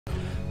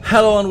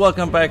Hello and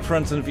welcome back,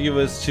 friends and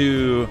viewers,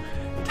 to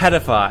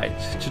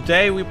Teddified.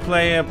 Today we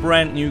play a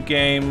brand new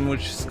game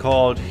which is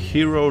called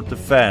Hero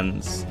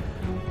Defense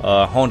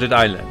Haunted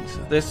Island.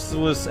 This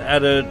was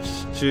added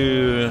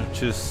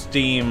to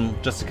Steam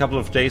just a couple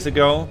of days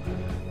ago,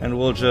 and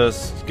we'll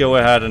just go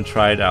ahead and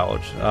try it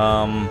out.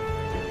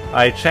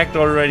 I checked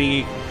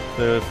already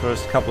the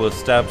first couple of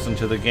steps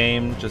into the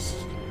game, just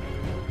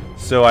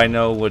so I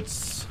know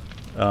what's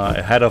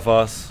ahead of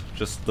us,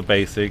 just the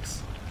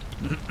basics.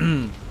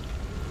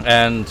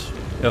 And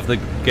if the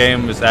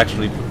game is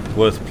actually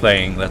worth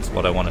playing, that's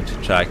what I wanted to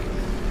check.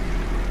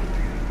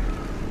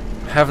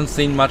 Haven't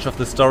seen much of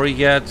the story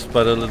yet,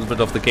 but a little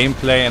bit of the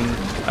gameplay, and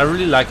I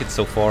really like it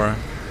so far.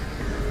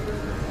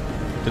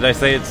 Did I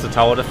say it's a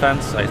tower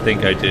defense? I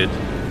think I did.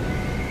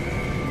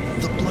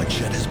 The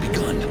bloodshed has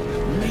begun.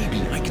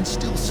 Maybe I can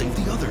still save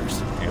the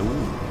others.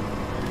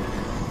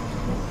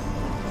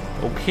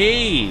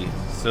 Okay,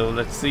 so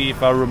let's see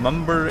if I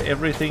remember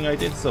everything I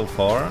did so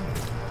far.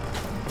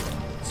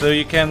 So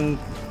you can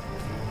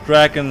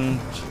drag and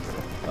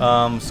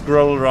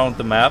scroll around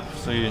the map.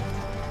 So you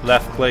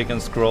left click and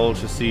scroll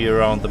to see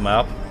around the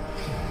map.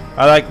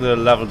 I like the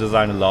level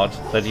design a lot.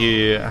 That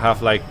you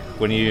have, like,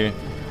 when you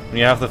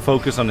have the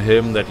focus on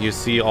him, that you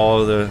see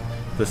all the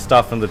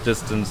stuff in the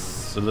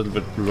distance a little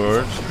bit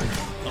blurred.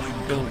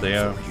 Go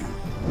there.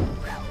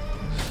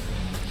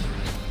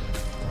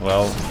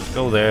 Well,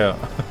 go there.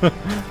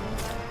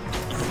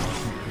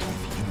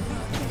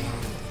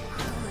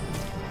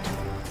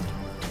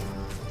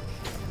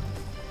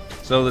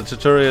 So the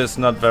tutorial is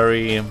not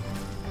very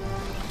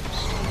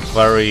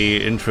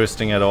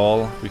interesting at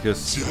all,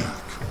 because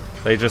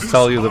they just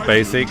tell you the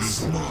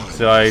basics.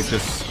 So I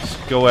just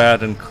go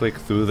ahead and click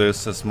through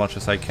this as much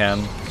as I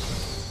can.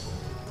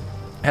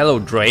 Hello,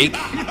 Drake.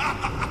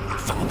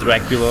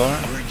 Dracula.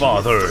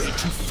 Father.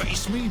 To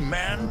face me,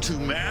 man to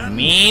man.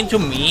 Mean to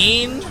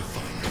mean.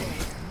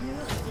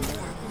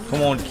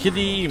 Come on,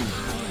 kitty.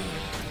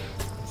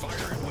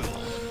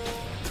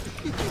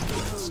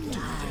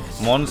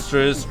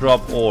 Monsters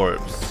drop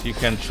orbs. You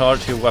can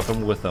charge your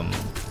weapon with them.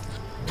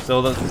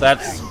 So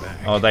that's...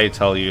 Oh, they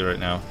tell you right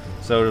now.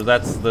 So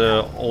that's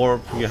the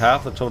orb you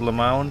have, the total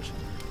amount.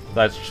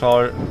 That's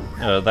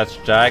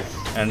Jack,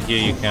 and here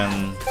you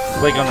can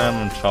click on him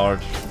and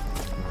charge.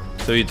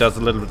 So he does a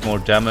little bit more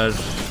damage.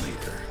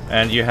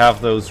 And you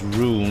have those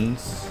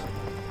runes,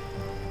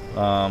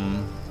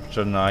 which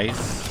are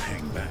nice,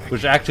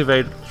 which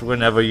activate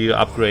whenever you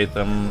upgrade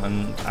them.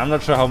 And I'm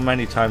not sure how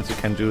many times you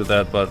can do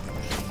that, but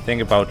I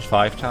think about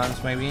 5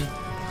 times maybe.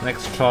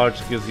 Next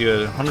charge gives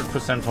you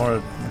 100% for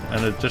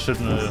an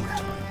additional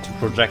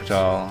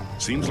projectile.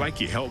 Seems like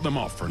you held them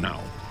off for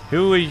now.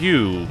 Who are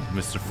you,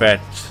 Mr.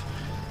 Fat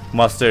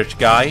Mustache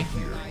Guy?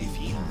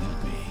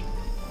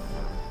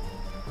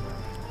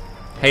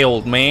 Hey,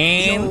 old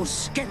man. Your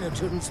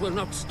skeletons will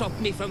not stop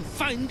me from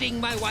finding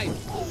my wife.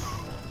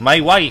 My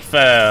wife,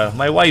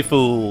 my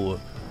waifu.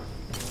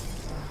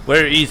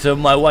 Where is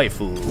my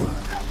waifu?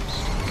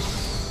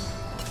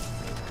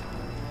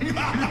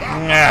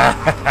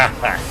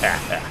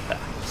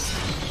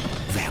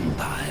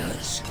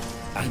 Vampires.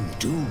 I'm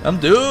doomed. I'm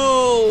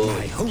doomed.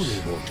 My holy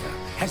water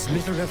has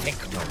little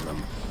effect on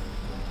them.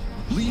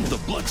 Leave the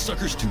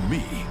bloodsuckers to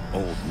me,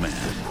 old man.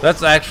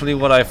 That's actually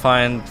what I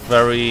find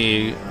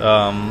very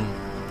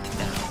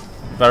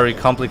very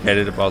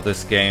complicated about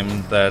this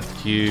game, that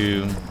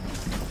you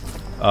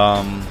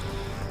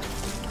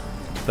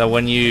that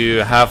when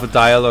you have a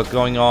dialogue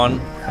going on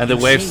and the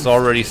wave's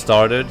already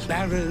started,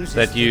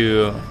 that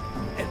you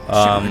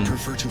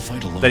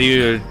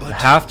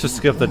have to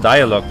skip the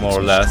dialogue more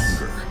or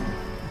less.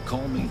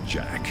 Call me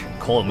Jack.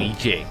 Call me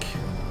Jake.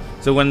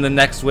 So when the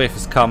next wave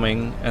is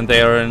coming and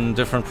they are in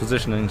different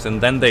positionings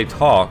and then they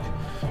talk,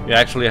 you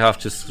actually have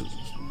to,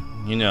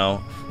 you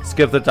know,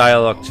 skip the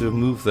dialogue to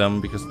move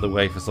them because the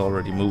wave is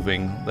already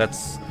moving.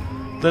 That's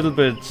a little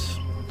bit...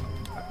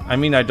 I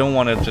mean, I don't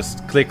want to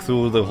just click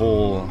through the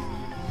whole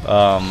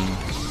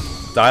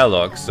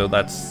dialogue, so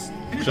that's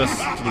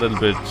just a little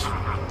bit...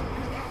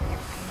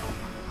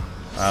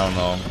 I don't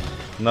know,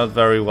 not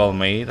very well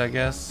made, I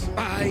guess.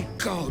 By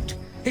God,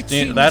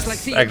 Yeah,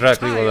 that's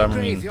exactly what I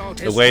mean.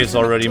 The waves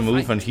already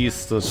move and he's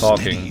still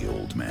talking. Steady,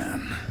 old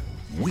man.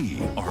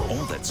 We are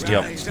all that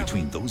stands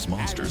between those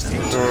monsters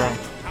and Sure.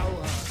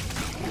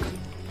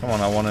 Come on,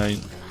 I want to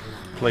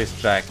place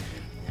Jack.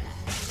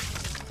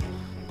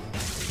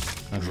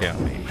 Okay.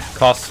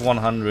 Costs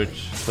 100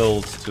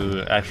 fills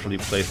to actually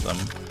place them.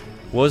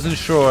 Wasn't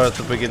sure at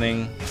the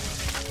beginning.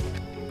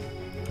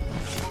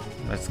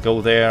 Let's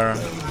go there.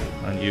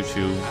 And you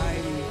too.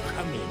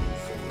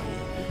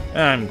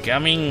 I'm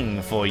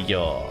coming for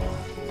you.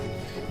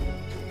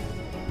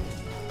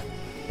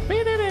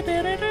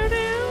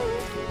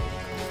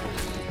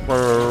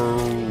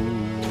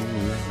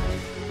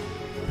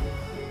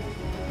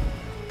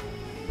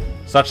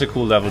 Such a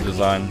cool level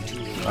design.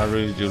 I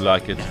really do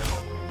like it.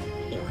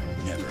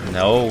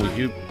 No,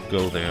 you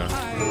go there.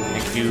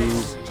 Thank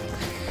you.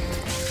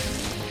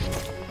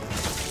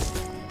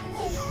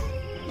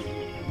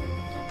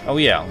 Oh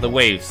yeah, the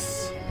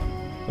waves.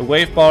 The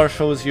wave bar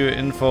shows you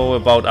info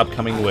about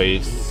upcoming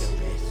waves.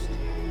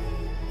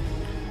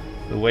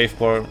 The wave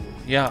bar,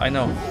 yeah, I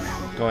know.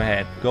 Go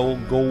ahead, go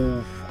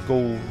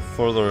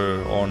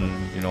further on.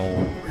 You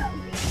know,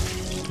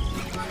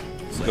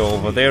 let's go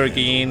over there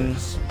again.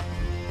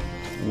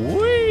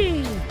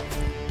 Whee!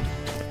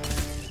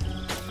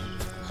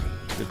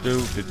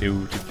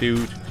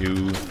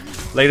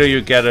 Later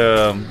you get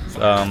a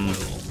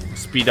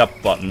speed up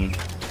button,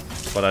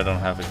 but I don't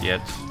have it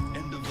yet.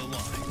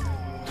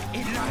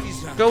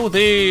 Go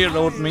there,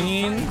 old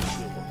man.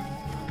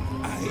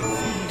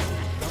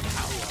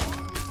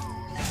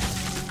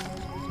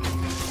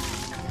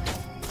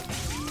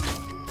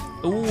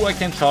 Ooh, I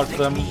can charge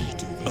them.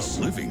 A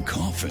living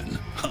coffin.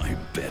 I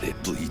bet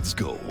it bleeds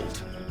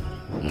gold.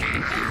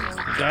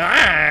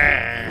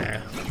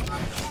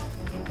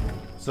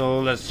 So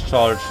let's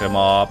charge him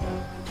up.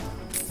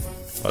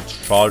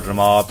 Let's charge him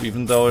up,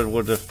 even though it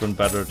would have been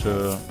better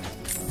to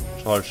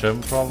charge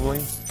him,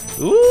 probably.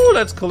 Ooh,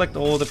 let's collect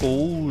all the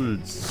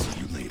golds. See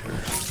you later.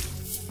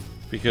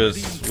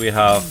 Because we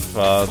have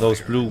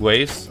those blue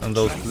waves, and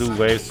those blue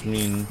waves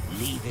mean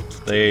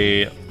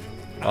they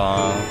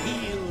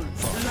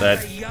that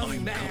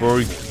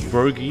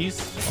Burgies,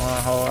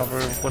 or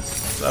however,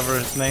 whatever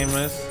his name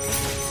is.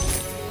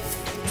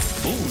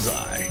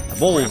 Bullseye.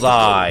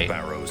 Bullseye.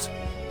 Barrows.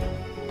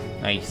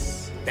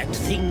 Nice. That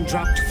thing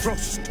dropped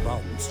frost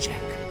bombs,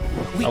 Jack.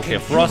 Okay,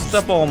 frost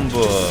bomb.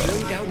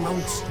 Slow down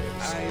monsters.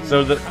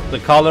 So the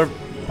color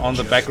on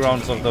the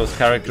backgrounds of those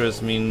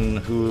characters mean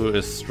who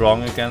is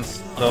strong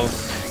against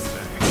those.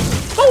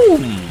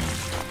 Boom!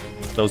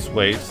 Those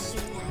waves.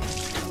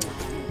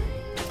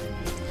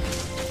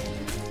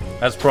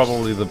 That's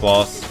probably the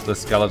boss, the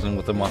skeleton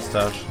with the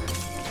mustache.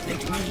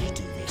 Let me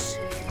do this.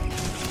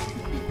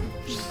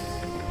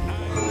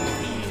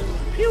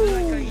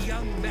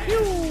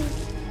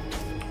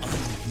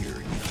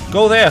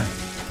 Go there!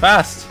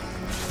 Fast!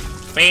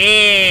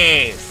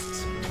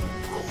 Fast!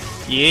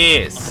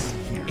 Yes!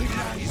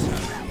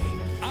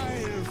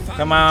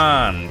 Come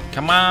on!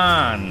 Come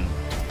on!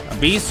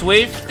 Be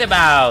swift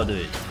about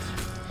it!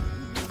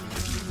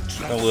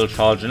 So we'll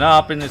charge it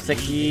up in a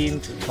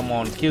second. Come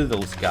on, kill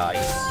those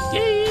guys.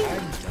 Yay!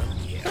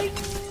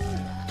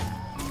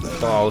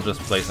 So I'll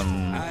just place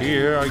them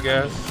here, I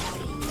guess.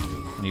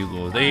 You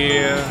go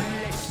there.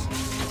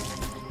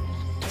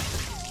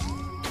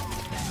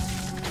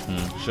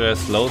 Should I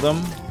slow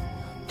them?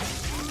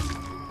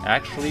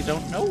 Actually,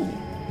 don't know.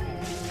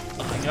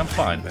 I think I'm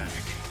fine.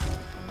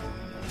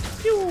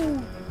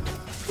 Pew!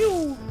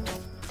 Pew!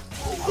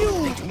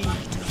 Pew!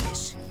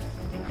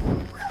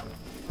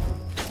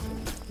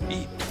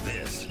 Eat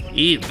this.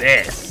 Eat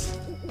this!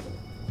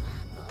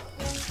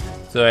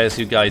 So as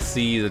you guys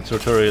see, the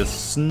tutorial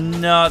is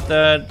not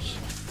that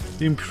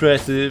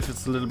impressive.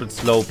 It's a little bit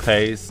slow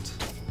paced.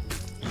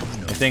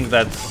 I think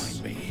that's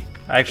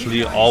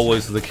actually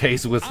always the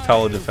case with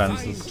tower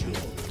defenses.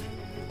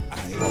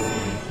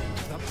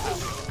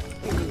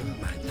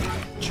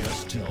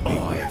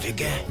 Oh,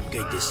 Vigor,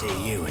 good to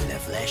see you in the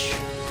flesh.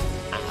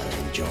 I'll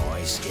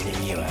enjoy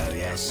skinning you out,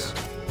 yes.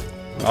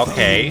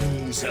 Okay.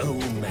 So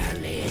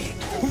manly.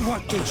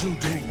 What did you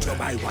do to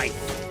my wife?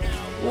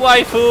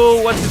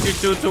 Waifu! What did you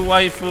do to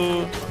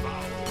waifu?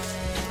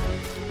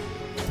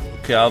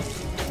 Okay, I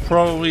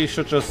probably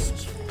should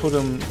just put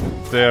him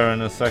there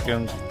in a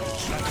second.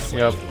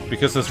 Yep,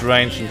 because his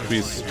range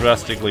increased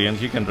drastically and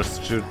he can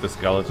just shoot the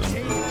skeleton.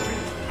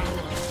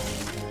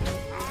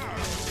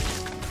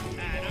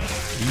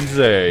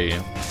 Easy.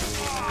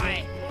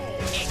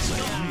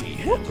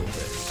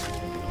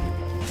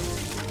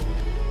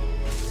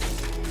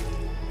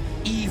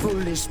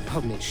 Evil is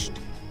punished,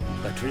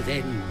 but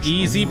revenge.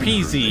 Easy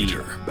peasy.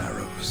 Later,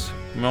 Barrows.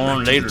 More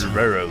Back to later, the town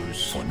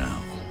Barrows. For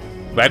now.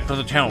 Back to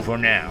the town for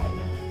now.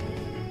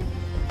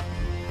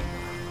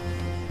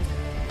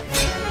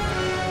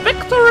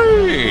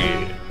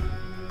 Victory!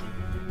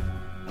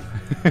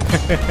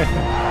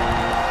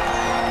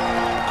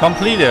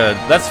 Completed.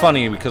 That's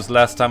funny because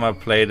last time I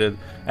played it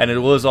and it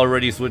was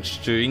already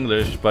switched to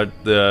English, but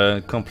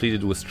the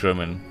completed was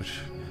German,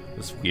 which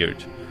was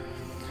weird.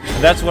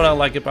 And that's what I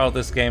like about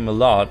this game a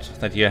lot,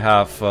 that you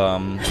have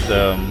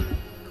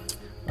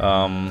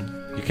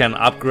you can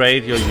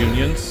upgrade your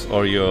unions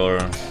or your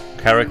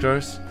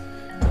characters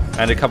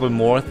and a couple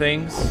more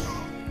things,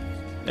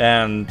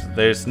 and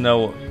there's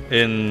no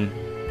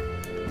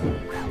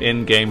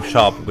in-game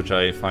shop, which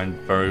I find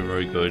very,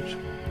 very good,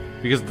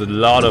 because a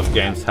lot of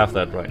games have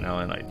that right now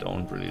and I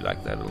don't really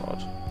like that a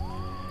lot.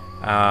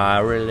 I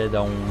really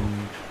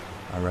don't.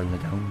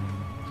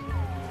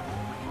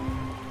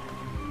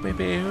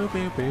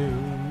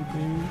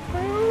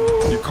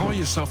 You call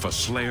yourself a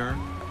slayer?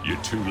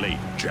 You're too late,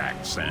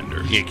 Jack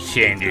Sanders. Jack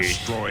Sanders.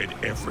 Destroyed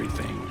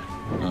everything.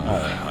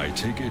 I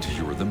take it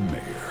you're the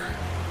mayor.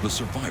 The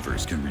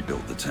survivors can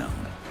rebuild the town.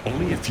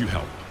 Only if you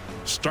help.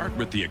 Start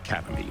with the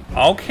academy.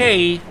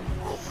 Okay,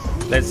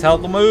 let's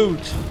help them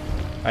out.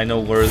 I know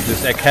where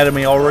this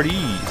academy already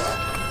is.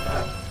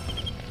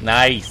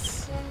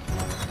 Nice.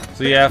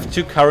 So you have two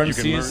You can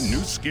currencies. learn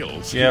new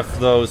skills. You have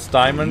those Need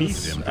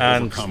diamonds them to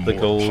and overcome the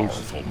more gold.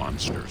 powerful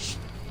monsters.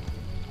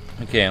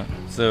 Okay,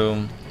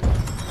 so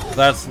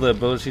that's the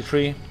ability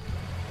tree.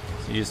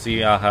 So you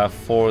see I have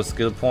 4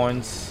 skill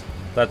points.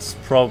 That's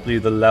probably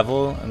the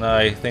level, and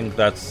I think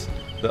that's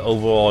the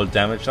overall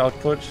damage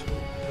output.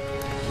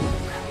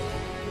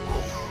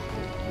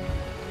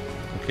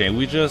 Okay,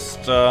 we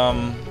just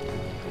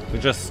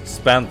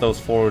spent those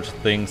 4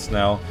 things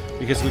now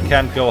because we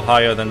can't go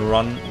higher than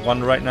run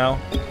 1 right now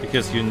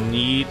because you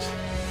need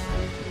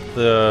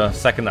the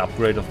second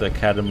upgrade of the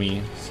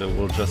academy. So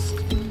we'll just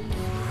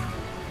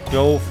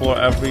go for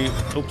every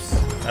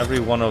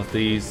one of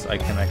these I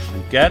can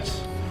actually get,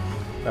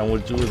 and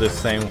we'll do the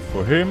same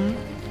for him.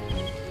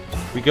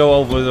 We go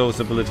over those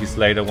abilities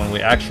later when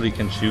we actually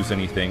can choose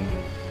anything,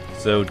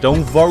 so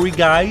don't worry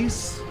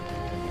guys.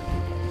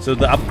 So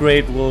the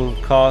upgrade will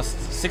cost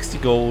 60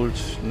 gold,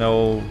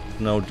 no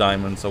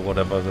diamonds or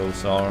whatever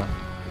those are.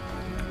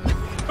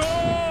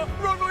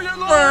 Run for your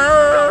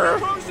life!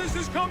 The process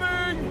is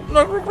coming!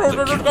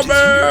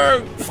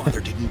 Father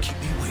didn't keep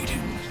me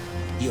waiting.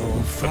 Your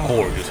The father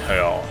cord is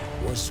hell.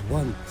 was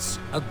once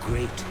a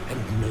great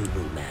and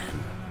noble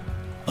man.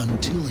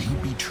 Until he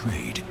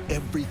betrayed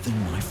everything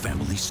my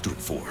family stood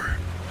for.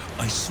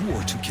 I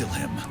swore to kill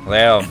him. They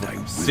have and I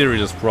will.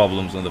 serious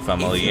problems in the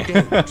family. If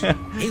you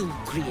don't, he'll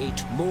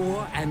create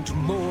more and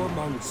more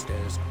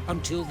monsters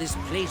until this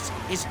place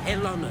is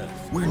hell on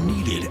earth. We're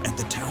needed at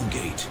the town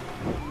gate.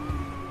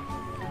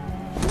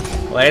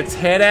 Let's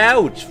head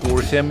out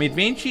for some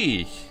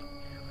adventures.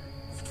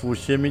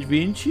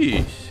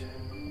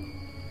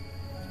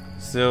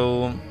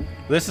 So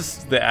this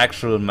is the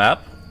actual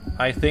map,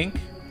 I think,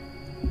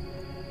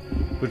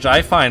 which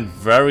I find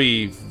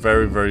very,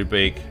 very, very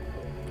big.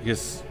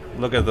 Because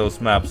look at those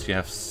maps, you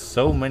have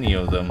so many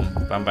of them.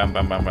 Bam, bam,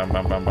 bam, bam, bam,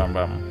 bam, bam, bam,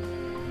 bam.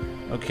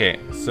 Okay,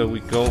 so we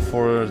go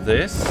for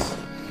this.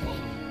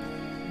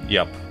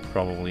 Yup,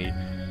 probably.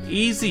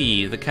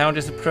 Easy, the count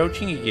is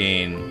approaching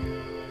again.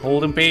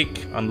 Hold and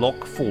bake,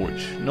 unlock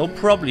forge, no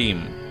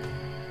problem.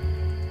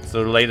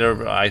 So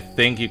later I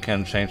think you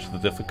can change the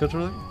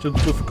difficulty to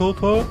difficult.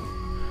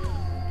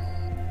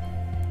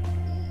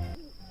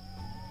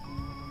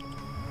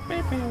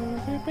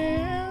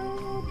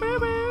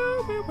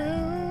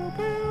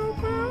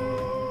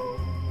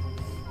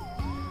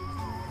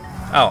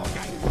 Oh,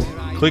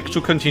 click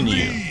to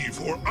continue.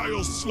 Leave, or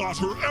I'll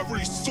slaughter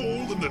every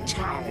soul in the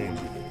town.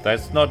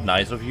 That's not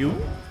nice of you.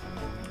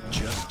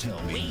 Just tell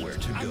me where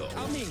to go.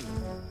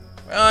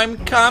 I'm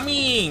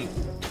coming.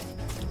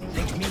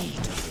 Let me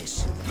do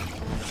this.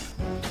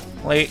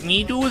 Let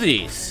me do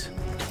this.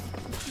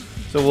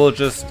 So we'll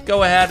just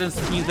go ahead and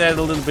speed that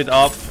a little bit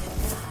up.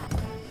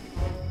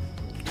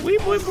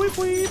 Weep, weep, weep,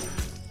 weep.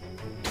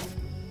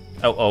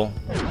 Oh, oh.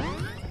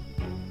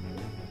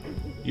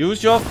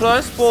 Use your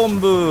flash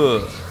bomb.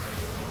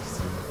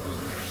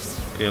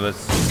 Okay,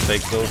 let's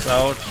take those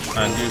out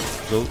and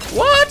use those.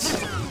 What?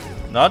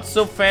 Not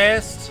so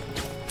fast.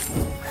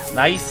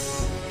 Nice.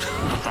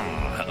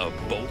 A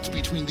bolt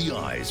between the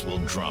eyes will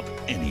drop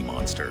any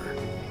monster.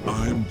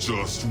 I'm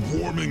just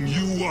warming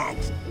you up,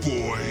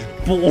 boy.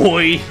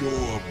 Boy.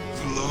 Your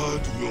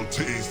blood will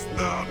taste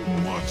that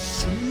much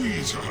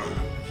sweeter.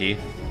 Okay.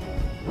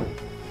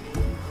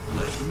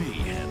 Let me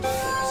handle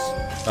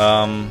this.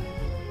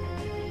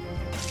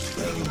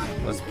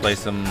 Let's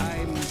place them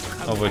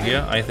over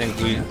here. I think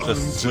we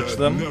just switch Undead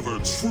them. never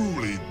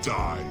truly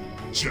die,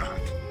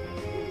 Jack.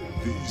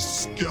 These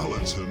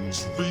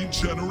skeletons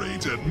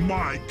regenerate at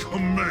my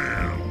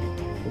command.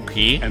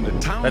 Okay. And the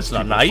townspeople That's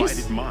not fight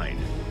nice. it mine.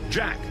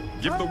 Jack,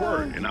 give the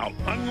word and I'll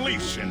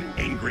unleash an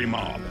angry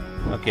mob.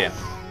 Okay.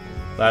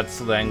 That's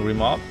the angry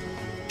mob.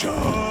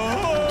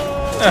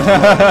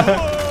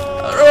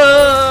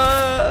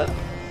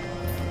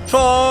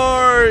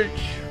 Charge!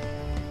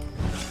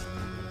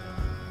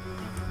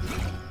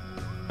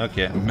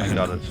 Okay, I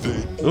got it. They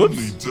Oops.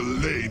 only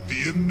delayed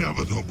the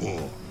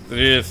inevitable.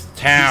 This This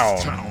town.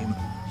 town,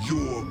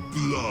 your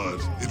blood,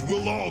 it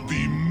will all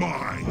be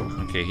mine.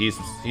 Okay, he's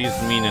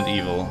mean and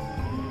evil.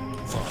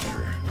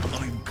 Father,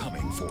 I'm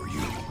coming for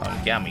you.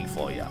 I'm coming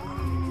for ya.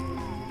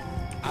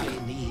 I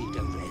need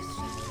a rest.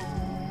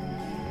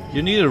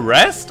 You need a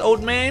rest,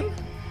 old man?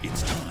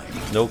 It's time.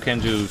 No can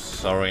do,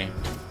 sorry.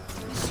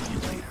 See you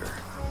later.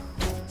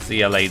 See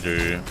ya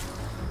later.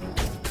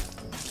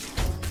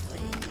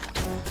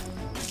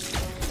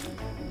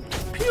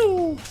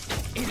 Pew!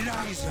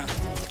 Eliza!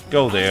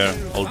 Go there,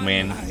 old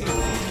man.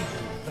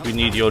 We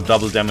need your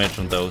double damage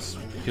on those,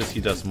 because he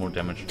does more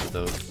damage to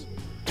those.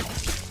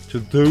 To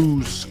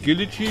those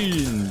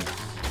skeletons!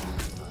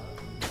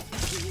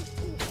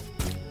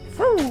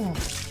 Phew.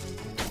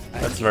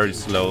 That's very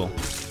slow.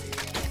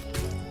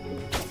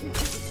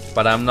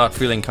 But I'm not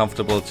feeling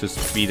comfortable to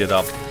speed it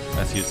up,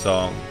 as you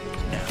saw.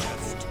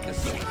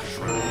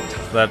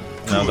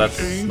 No,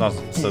 that's not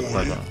so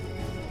clever.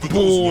 For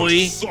Boy.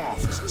 those were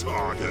soft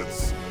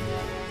targets.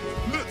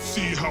 Let's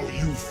see how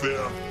you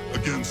fare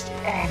against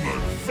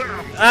armored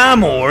vampires.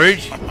 Armored?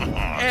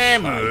 I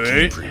came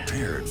Armored?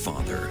 prepared,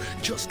 Father,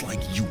 just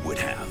like you would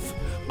have.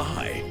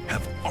 I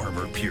have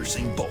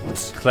armor-piercing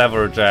bolts.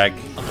 Clever, Jack.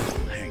 I'll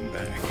hang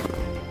back.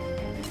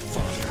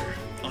 Father,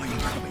 I'm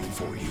coming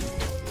for you.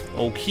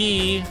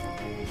 Okay.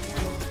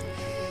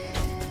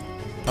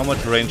 How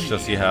much range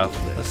does he have?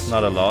 That's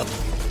not a lot.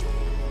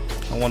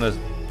 I want to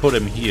put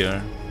him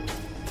here.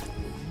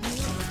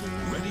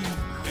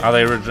 Are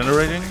they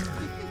regenerating?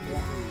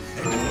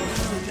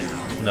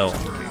 No.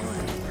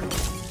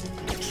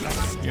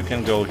 You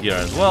can go here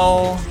as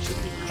well.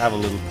 Have a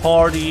little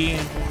party.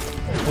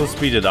 We'll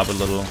speed it up a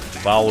little.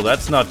 Wow,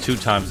 that's not 2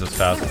 times as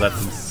fast. That's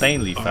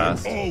insanely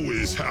fast. I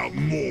always have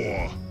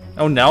more.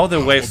 Oh, now the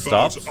wave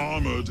About stops.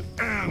 armored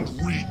and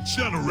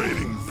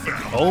regenerating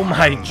vampires. Oh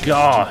my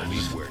god.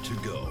 Where to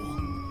go?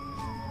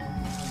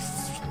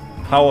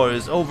 Power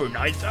is over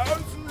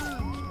 9,000.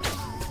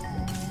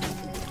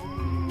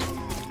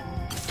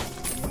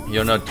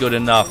 You're not good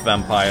enough,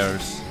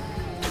 vampires.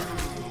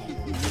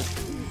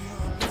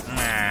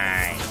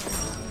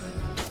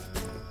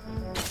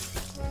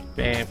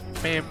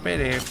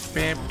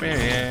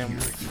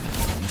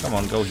 Come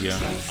on, go here.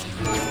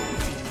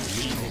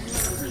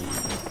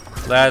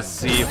 Let's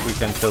see if we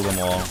can kill them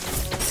all.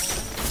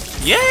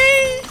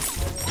 Yay!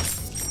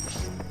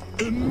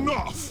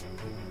 Enough!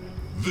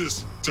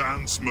 This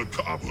dance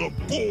macabre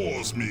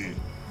bores me.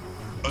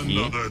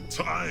 Another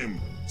time,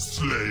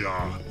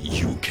 Slayer.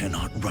 You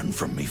cannot run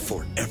from me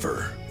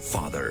forever,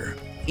 Father.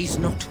 He's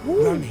not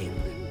running.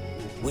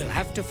 We'll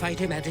have to fight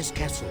him at his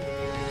castle.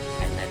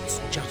 And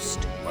that's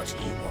just what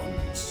he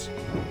wants.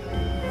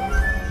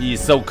 He's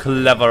so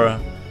clever,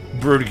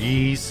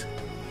 Burgies.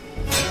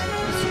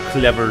 He's so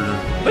clever.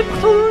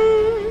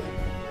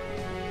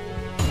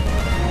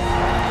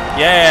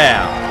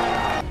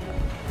 Yeah!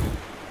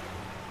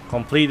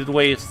 Completed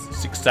wave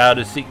 6 out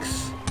of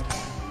 6.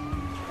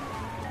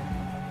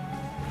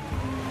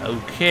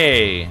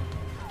 Okay.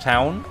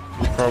 Town?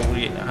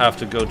 Probably have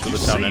to go to the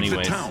town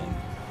anyways. The town,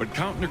 but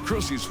Count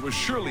Necrosis will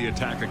surely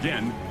attack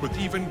again with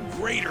even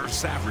greater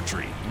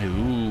savagery.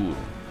 Ooh.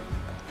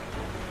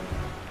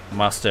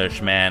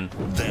 Mustache man.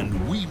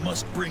 Then we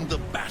must bring the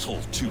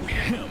battle to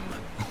him.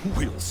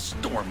 We'll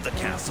storm the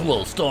castle.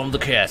 We'll storm the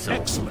castle.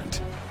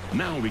 Excellent.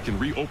 Now we can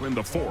reopen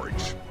the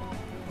forge.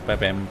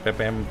 Ba-bam,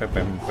 ba-bam,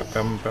 ba-bam,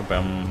 ba-bam,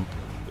 ba-bam.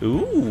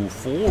 Ooh,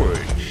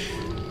 forge.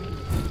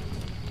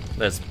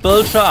 Let's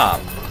build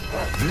shop.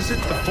 Visit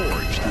the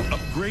forge to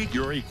upgrade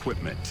your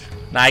equipment.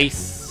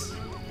 Nice.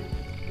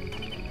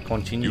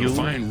 Continue. You'll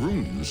find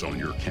runes on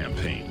your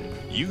campaign.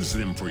 Use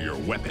them for your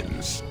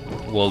weapons.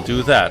 We'll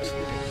do that.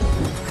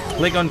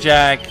 Click on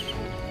Jack.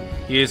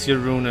 Here's your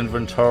rune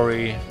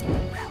inventory.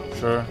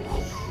 Sure.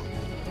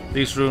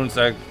 These runes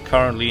are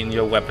currently in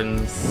your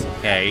weapons.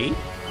 Okay.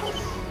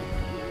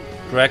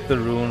 Drag the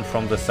rune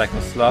from the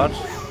second slot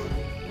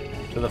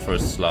to the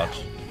first slot.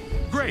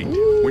 Great.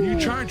 When you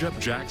charge up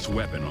Jack's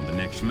weapon on the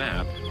next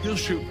map, he'll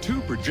shoot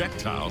 2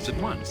 projectiles at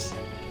once.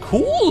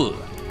 Cool.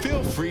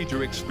 Feel free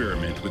to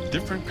experiment with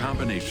different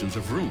combinations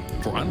of rune.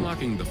 For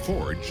unlocking the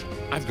forge,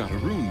 I've got a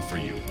rune for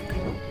you.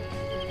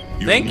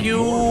 Thank need you.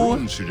 more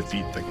runes to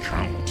defeat the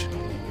Count.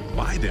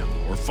 Buy them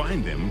or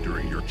find them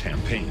during your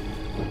campaign.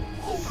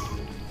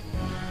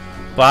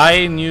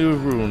 Buy new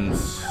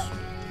runes.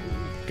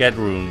 Get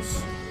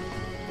runes.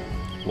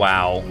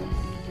 Wow.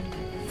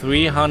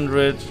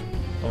 300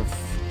 of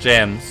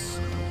gems.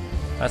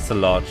 That's a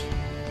lot.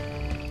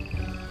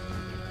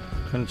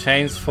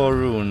 Contains 4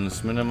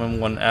 runes. Minimum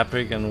 1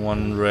 epic and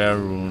 1 rare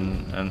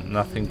rune. And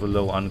nothing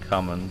below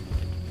uncommon.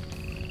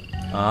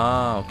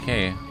 Ah,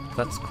 okay.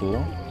 That's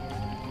cool.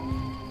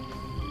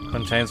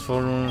 Contains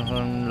 4 runes,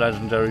 1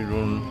 legendary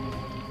rune.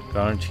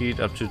 Guaranteed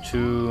up to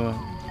 2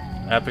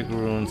 epic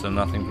runes and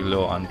nothing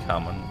below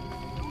uncommon.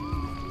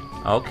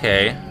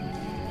 Okay.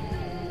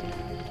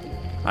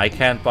 I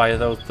can't buy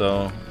those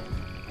though.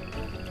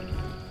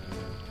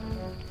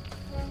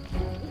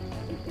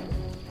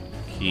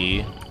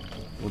 Key.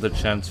 With a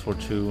chance for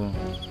 2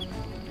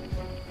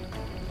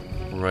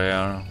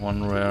 rare,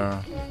 1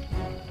 rare,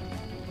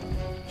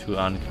 2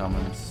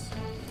 uncommons.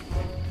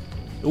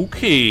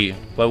 Okay,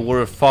 but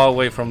we're far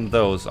away from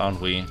those,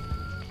 aren't we?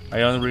 I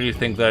don't really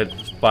think that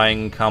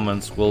buying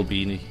commons will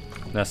be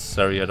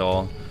necessary at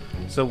all.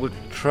 So we'll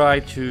try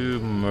to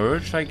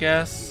merge, I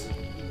guess.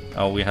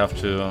 Oh, we have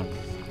to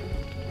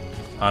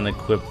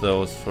unequip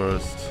those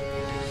first.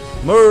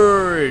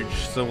 Merge!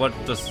 So what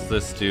does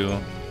this do?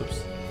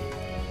 Oops.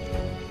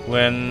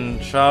 When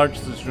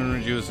charged, the rune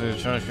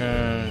reduces charge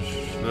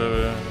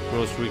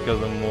grows weaker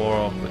the more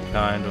of the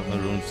kind of the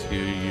runes you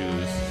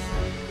use.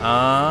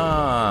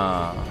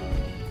 Ah.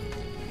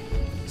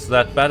 Is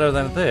that better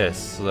than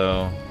this,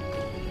 though?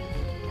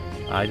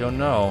 I don't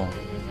know.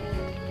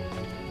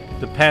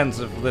 Depends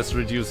if this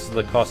reduces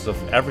the cost of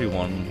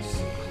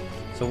everyone's.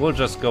 So we'll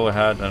just go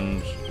ahead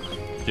and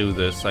do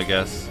this, I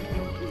guess.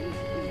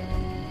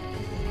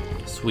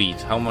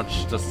 Sweet. How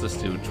much does this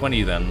do?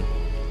 20 then.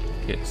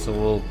 Okay, so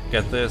we'll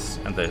get this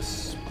and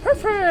this.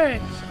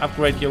 Perfect!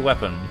 Upgrade your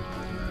weapon.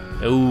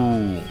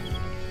 Ooh.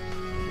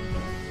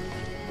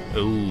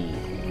 Ooh.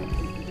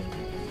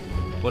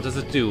 What does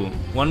it do?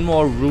 1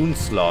 more rune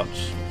slot.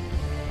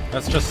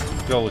 Let's just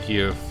go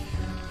here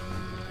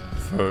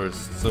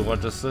first. So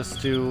what does this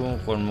do?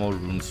 One more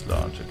rune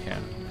slot, okay.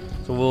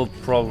 So we'll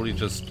probably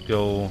just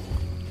go...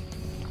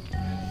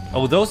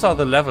 Oh, those are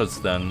the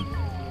levels then.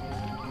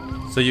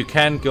 So you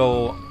can't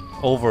go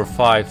over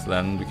 5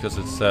 then, because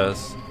it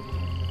says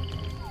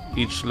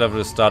each level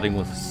is starting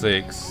with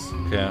 6.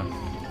 Okay.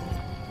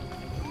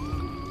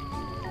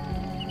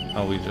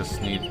 Oh, we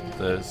just need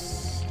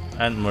this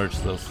and merge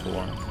those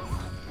 4.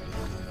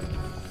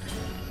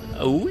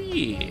 Oh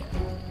yeah.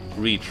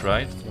 Reach,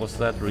 right? Was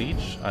that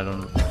reach? I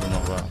don't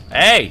remember.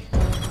 Hey!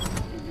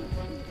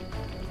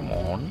 Come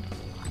on.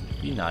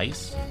 Be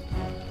nice.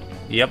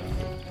 Yep.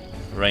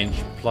 Range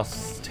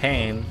plus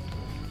 10.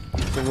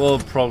 So we'll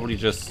probably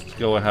just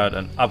go ahead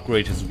and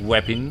upgrade his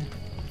weapon.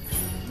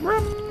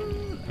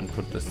 And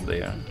put this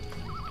there.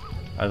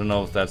 I don't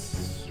know if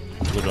that's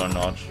good or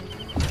not.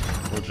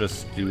 We'll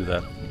just do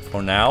that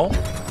for now.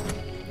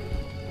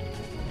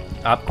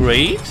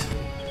 Upgrade.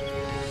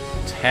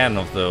 10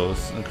 of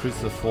those. Increase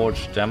the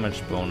forge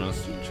damage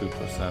bonus to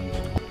 2%.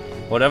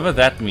 Whatever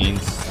that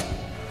means.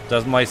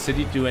 Does my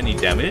city do any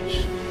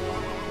damage?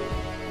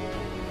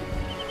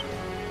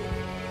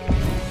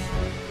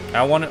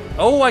 I want to...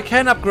 Oh, I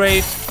can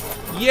upgrade!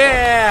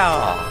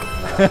 Yeah!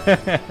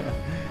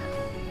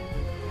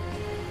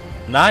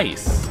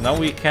 Nice! Now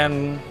we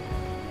can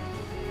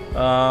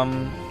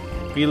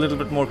be a little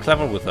bit more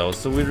clever with those.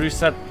 So we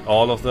reset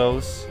all of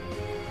those.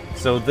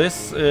 So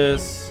this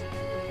is...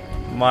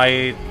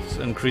 might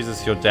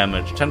increases your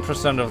damage.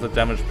 10% of the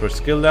damage per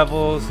skill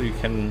level, so you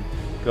can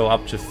go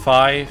up to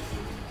 5.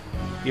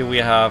 Here we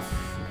have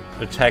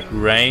attack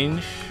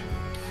range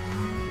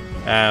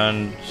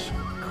and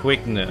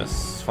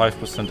quickness,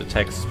 5%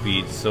 attack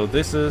speed. So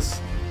this is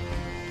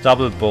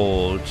double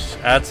bolt.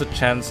 Adds a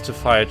chance to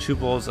fire 2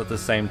 bolts at the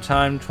same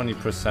time,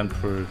 20%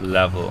 per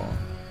level.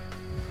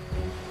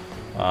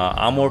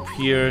 Armor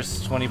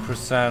pierce,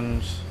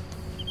 20%.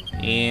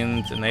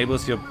 And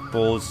enables your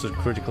bolts to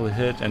critical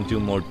hit and do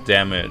more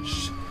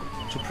damage.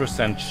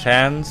 2%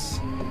 chance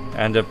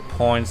and a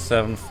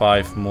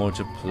 0.75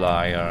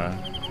 multiplier.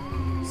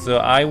 So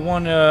I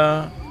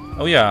wanna...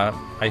 Oh yeah,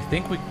 I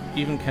think we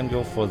even can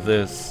go for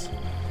this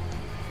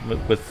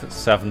with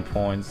 7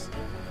 points.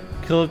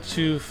 Kill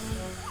 2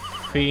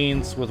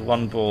 fiends with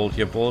 1 bolt.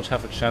 Your bolt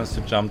have a chance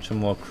to jump to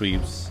more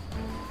creeps.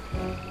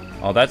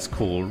 Oh, that's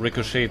cool.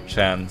 Ricochet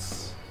chance.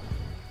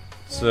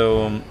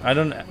 So, I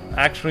don't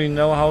actually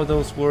know how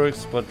those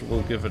works, but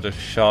we'll give it a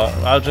shot.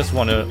 I'll just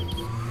want to...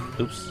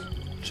 Oops.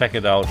 Check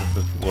it out if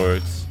it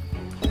works.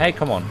 Hey,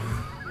 come on.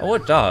 Oh,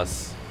 it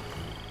does.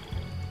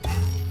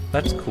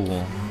 That's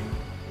cool.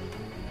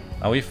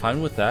 Are we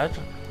fine with that?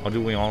 Or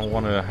do we all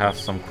want to have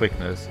some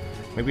quickness?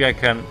 Maybe I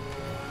can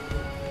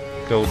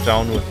go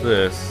down with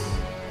this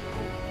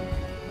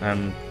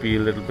and be a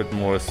little bit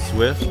more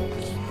swift.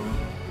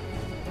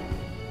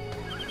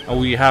 Oh,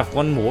 we have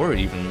one more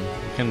even.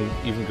 We can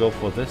even go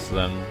for this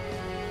then.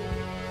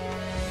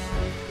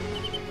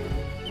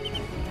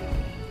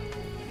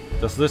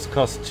 Does this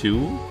cost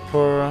 2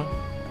 per...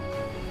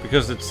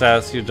 Because it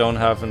says you don't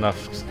have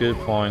enough skill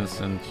points,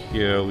 and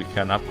here we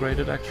can upgrade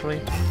it actually.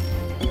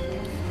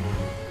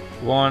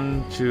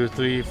 1, 2,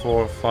 3,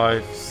 4,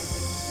 5,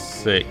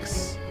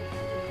 6.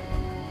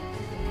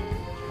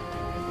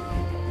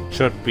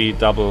 Should be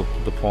double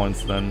the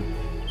points then.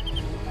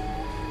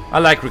 I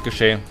like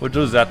Ricochet. We'll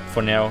do that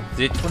for now.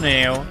 That for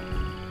now.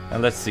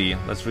 And let's see.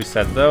 Let's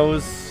reset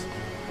those.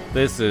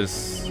 This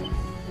is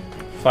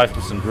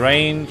 5%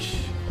 range.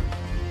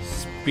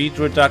 Speed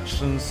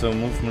reduction, so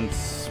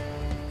movement's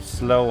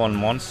slow on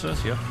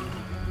monsters. Yep.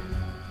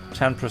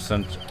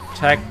 10%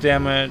 attack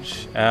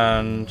damage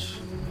and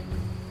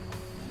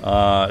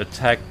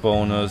attack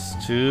bonus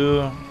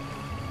to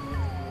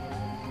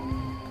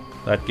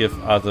that give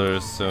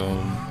others. So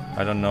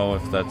I don't know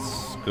if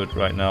that's good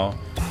right now.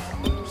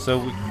 So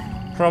we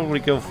probably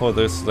go for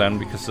this then,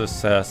 because this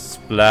says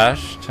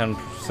splash,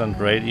 10%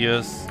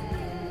 radius.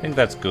 I think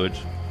that's good.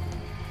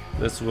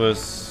 This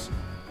was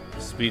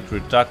speed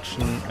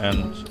reduction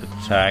and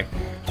attack.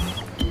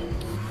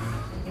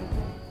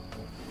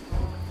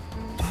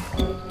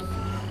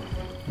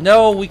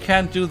 No, we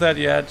can't do that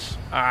yet.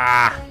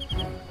 Ah!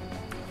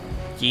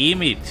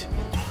 Damn it!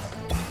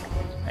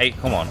 Hey,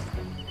 come on.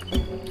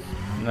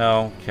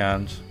 No,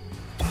 can't.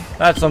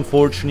 That's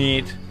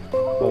unfortunate.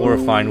 But we're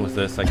fine with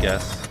this, I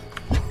guess.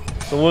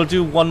 So we'll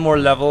do one more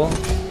level,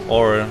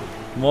 or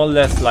more or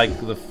less like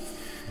the...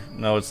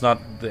 No, it's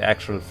not the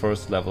actual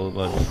first level,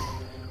 but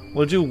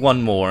we'll do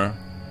one more,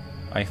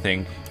 I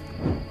think.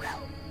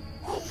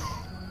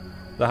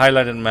 The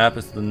highlighted map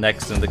is the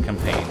next in the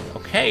campaign.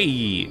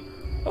 Okay!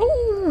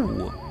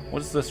 Oh!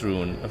 What is this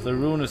rune? If the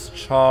rune is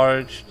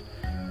charged,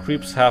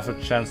 creeps have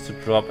a chance to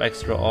drop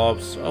extra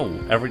orbs. Oh,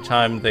 every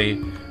time they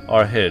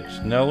are hit.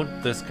 Note,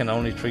 this can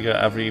only trigger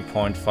every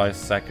 0.5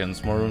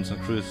 seconds. More runes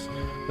increase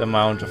the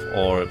amount of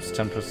orbs.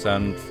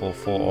 10% for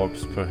 4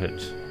 orbs per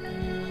hit.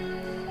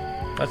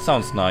 That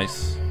sounds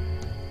nice.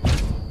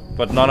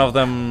 But none of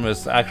them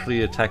is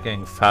actually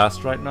attacking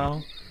fast right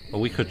now. But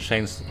we could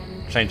change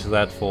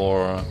that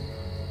for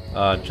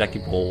Jackie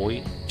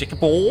boy. Jackie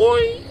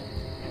boy!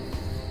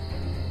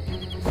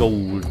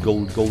 Gold,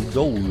 gold, gold,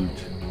 gold.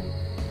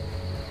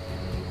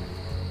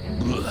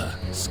 Blah,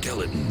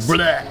 skeletons.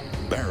 Blah!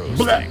 Barrows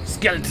Blah! things.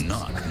 Skeletons!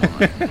 Not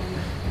mine.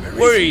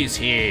 Where is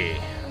he?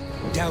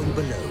 Down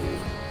below.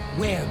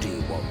 Where do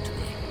you want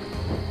me?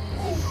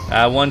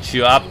 I want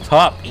you up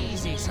top.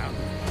 Easy, son.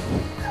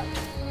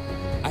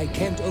 I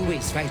can't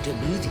always fight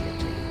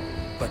immediately,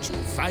 but you'll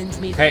find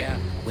me Hey, there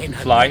when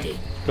I'm fly. ready.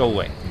 Go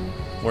away.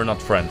 We're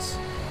not friends.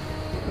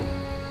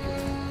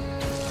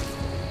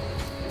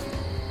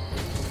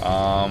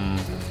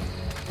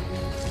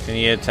 Can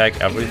he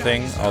attack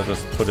everything? I'll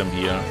just put him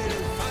here.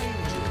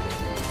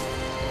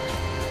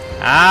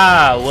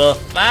 Ah, we'll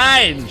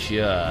find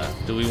you.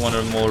 Do we want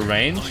a more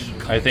range?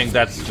 I think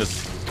that's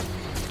just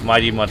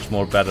mighty much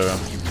more better.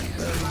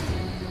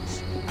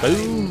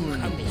 Boom!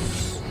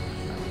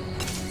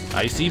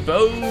 I see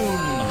bones.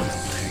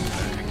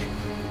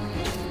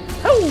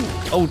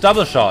 Oh, oh,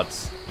 double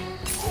shots.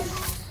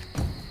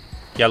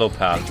 Yellow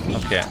path.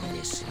 Okay.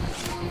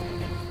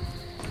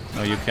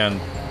 No, you can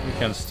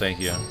stay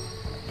here.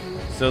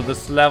 So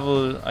this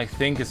level, I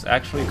think, is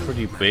actually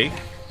pretty big,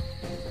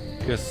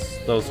 because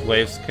those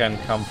waves can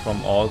come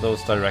from all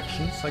those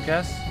directions, I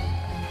guess.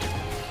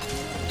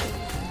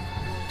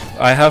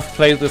 I have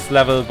played this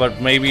level,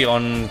 but maybe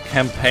on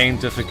campaign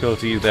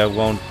difficulty there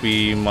won't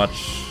be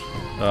much,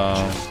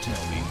 Just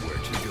tell me where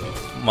to go.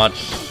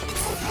 much,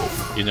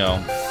 you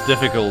know,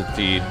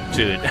 difficulty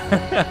to it.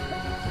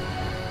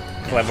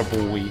 Clever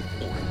boy.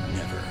 Or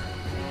never.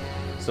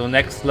 So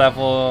next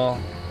level,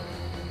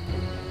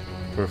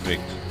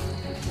 perfect.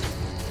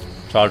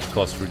 Charge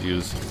cost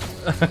reduced.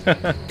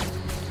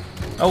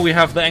 Oh, we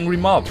have the angry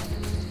mob.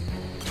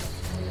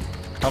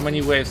 How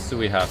many waves do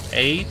we have?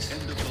 8.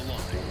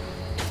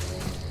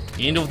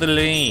 End of the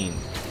lane.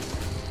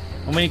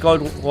 How many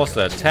gold was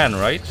that? 10,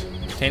 right?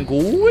 10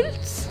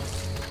 golds?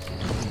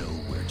 Know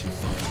where to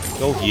find me.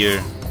 Go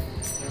here.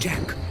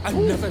 Jack,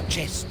 another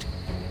chest.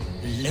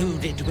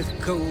 Loaded with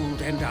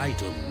gold and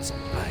items.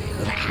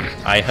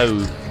 I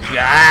hope.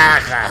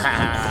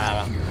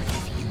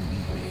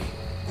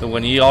 So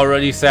when he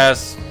already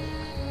says,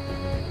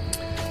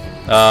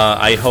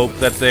 I hope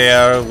that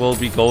there will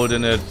be gold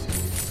in it,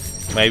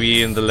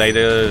 maybe in the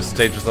later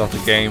stages of the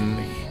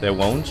game there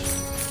won't.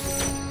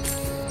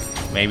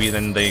 Maybe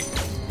then they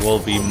will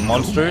be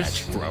monsters.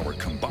 For our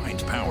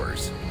combined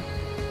powers.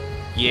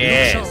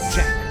 Yes.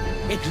 So,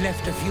 Jack, it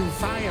left a few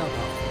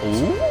fireballs.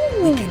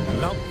 Ooh. We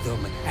can lob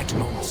them at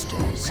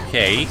monsters.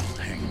 Okay.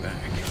 Hang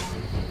back.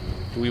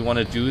 Do we want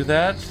to do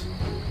that?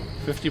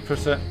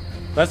 50%.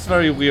 That's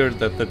very weird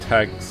that the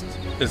text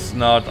is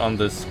not on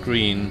the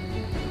screen.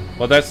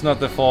 But that's not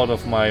the fault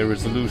of my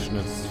resolution,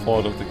 it's the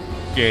fault of the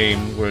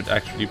game where it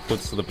actually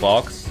puts the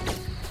box.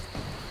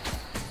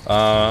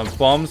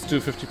 Bombs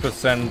do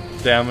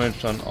 50%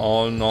 damage on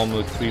all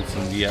normal creeps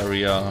in the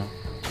area.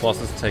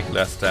 Bosses take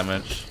less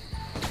damage.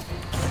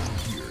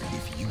 Here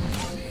if you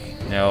need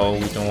me. No,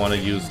 we don't want to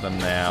use them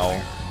now.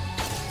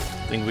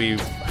 I think we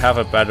have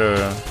a better...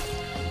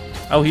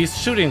 Oh, he's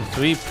shooting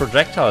 3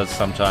 projectiles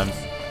sometimes.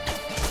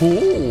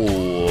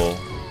 Cool.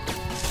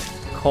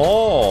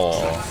 Cool.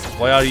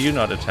 Why are you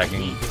not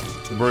attacking?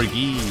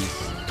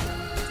 Burgese.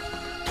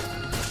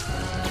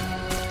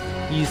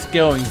 He's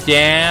going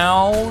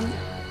down.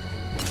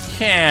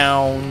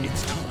 Count.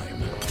 It's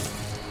time.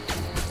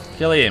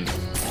 Kill him.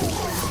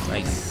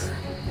 Nice.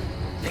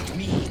 Let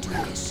me do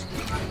this.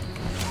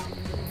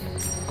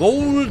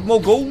 Gold,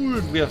 more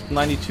gold. We have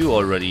 92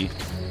 already.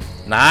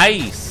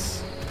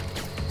 Nice.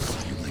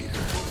 See you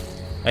later.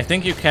 I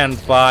think you can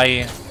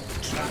buy...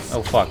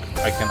 Oh fuck,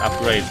 I can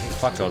upgrade the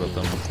fuck out of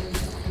them.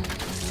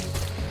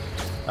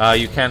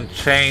 You can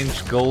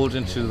change gold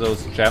into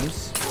those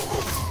gems.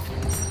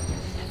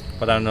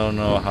 But I don't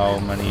know how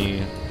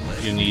many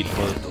you need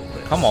for...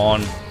 Come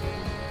on.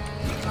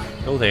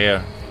 Go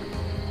there.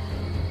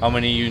 How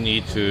many you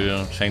need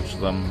to change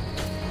them?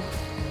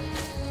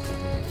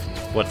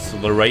 What's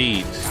the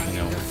rate, you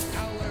know?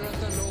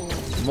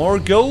 More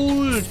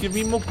gold! Give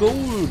me more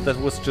gold! That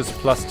was just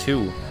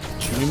 +2.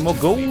 Give me more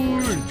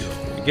gold!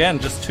 Again,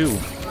 just 2.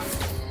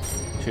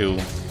 2.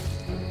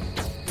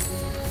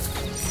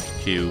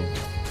 Q.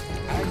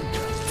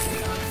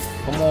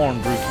 Come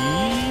on,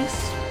 brookies!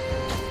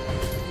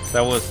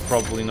 That was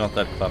probably not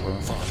that clever.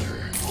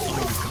 Father,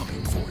 I'm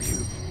coming for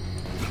you.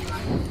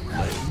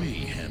 Let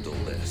me handle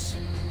this.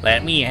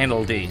 Let me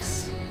handle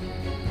this.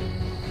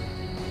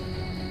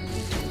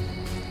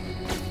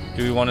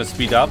 Do we want to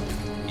speed up?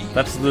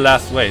 That's the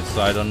last wave,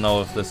 so I don't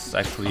know if this is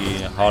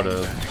actually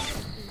harder.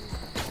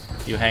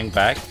 You hang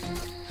back.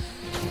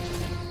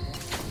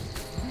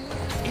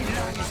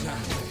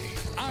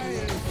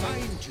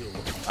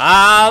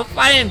 I'll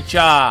find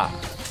ya!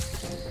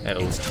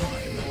 It's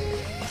time.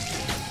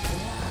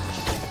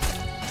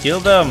 Kill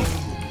them!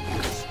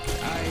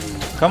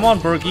 Come on,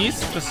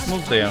 Burgies, just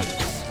move there.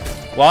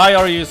 Why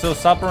are you so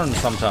stubborn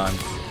sometimes?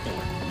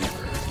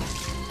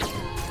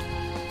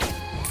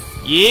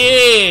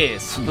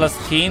 Yes! +10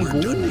 We're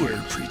done gold.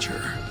 here,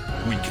 creature.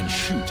 We can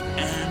shoot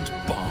and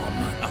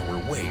bomb our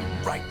way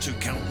right to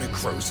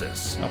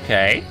process.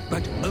 Okay.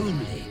 But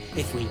only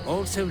if we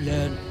also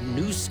learn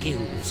new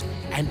skills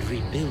and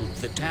rebuild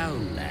the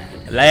town,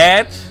 lad.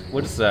 Lad?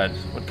 What is that?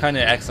 What kind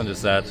of accent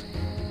is that?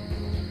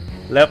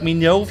 Let me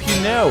know if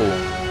you know.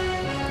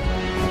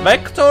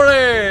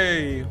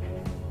 Victory!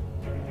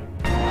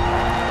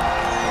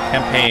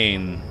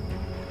 Campaign.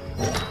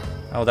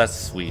 Oh, that's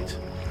sweet.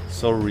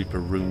 Soul Reaper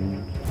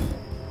rune.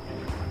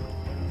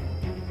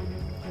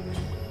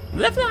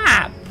 Level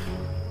up!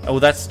 Oh,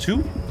 that's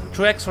two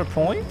extra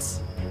points?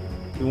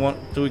 Do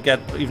we get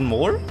even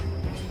more?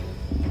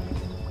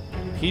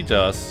 He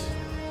does.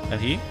 And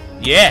he?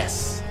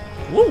 Yes!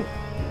 Woo!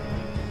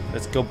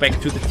 Let's go back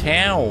to the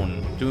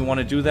town. Do we want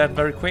to do that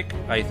very quick?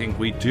 I think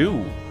we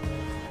do.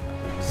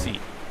 Let's see.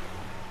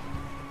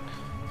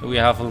 So we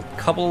have a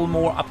couple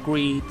more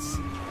upgrades.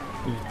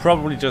 We'll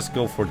probably just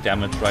go for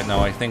damage right now.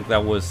 I think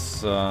that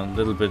was a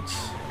little bit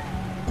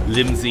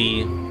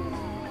flimsy.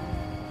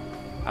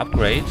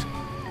 Upgrade.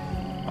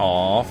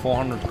 Aw,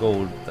 400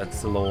 gold.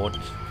 That's a lot.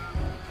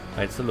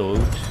 That's a lot.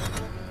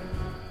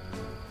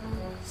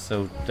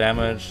 So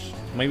damage,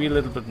 maybe a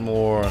little bit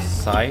more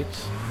sight.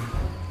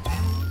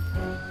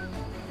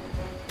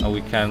 Oh,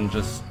 we can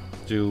just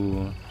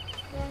do...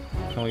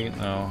 Can we?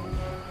 No.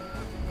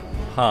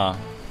 Huh.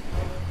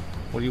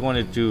 What do you want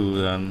to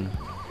do then?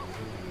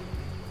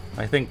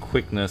 I think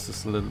quickness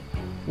is a little...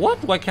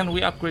 What? Why can't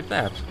we upgrade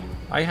that?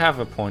 I have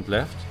a point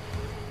left.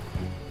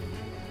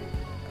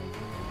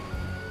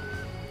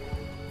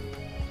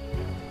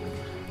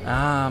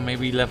 Ah,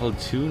 maybe level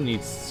 2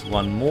 needs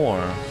one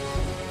more.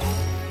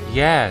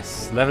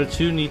 Yes, level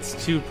 2 needs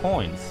 2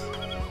 points.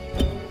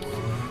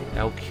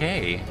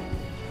 Okay.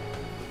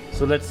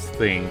 So let's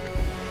think.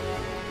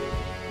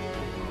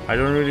 I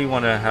don't really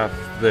want to have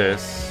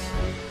this.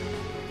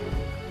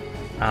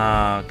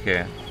 Ah,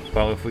 okay.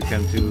 But if we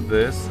can do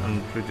this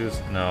and produce...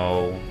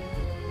 No.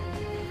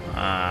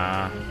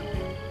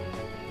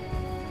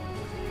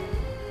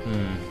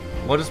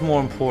 What is more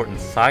important,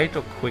 sight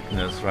or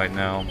quickness right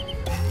now?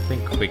 I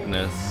think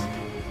quickness.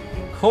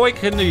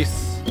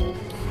 Quickness!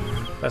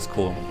 That's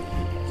cool.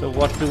 So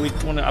what do we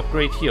want to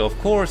upgrade here? Of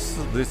course,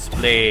 the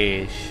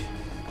splash.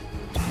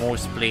 More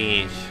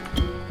splash.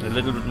 A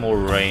little bit more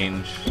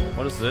range.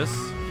 What is this?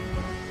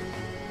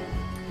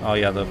 Oh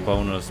yeah, the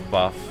bonus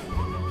buff.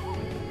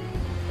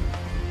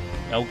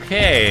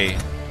 Okay.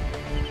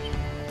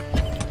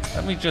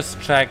 Let me just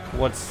check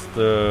what's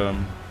the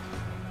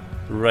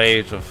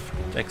rate of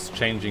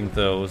exchanging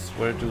those.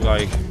 Where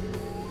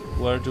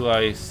do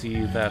I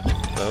see that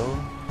though?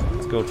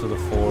 Let's go to the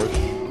forge.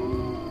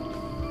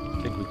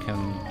 I think we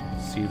can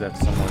see that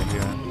somewhere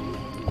here.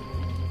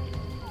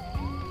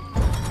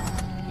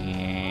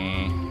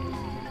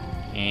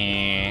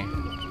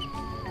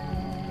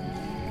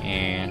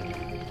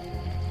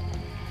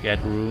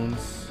 Get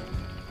runes.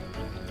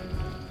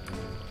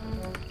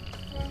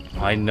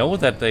 I know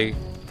that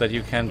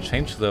you can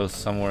change those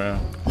somewhere.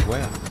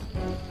 Where?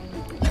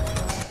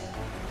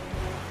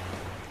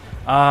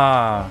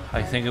 Ah,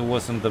 I think it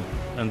was in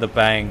the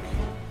bank,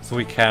 so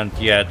we can't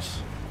yet.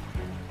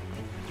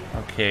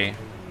 Okay.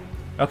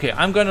 Okay,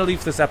 I'm gonna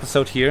leave this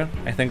episode here.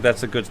 I think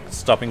that's a good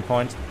stopping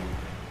point.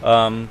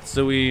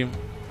 So we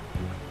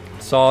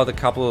saw the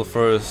couple of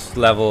first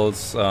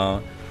levels,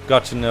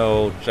 got to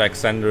know Jack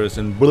Sanders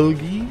and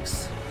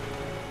Bulgies.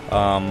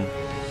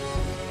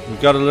 We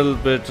got a little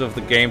bit of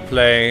the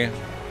gameplay.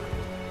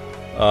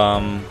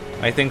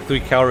 I think 3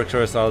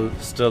 characters are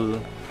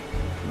still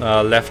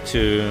left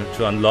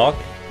to unlock.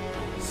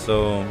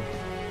 So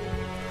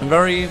I'm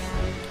very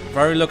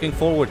looking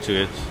forward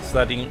to it. Is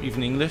that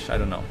even English? I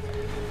don't know.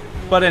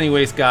 But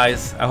anyways,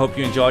 guys, I hope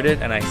you enjoyed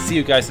it, and I see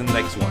you guys in the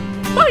next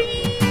one.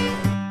 Bye!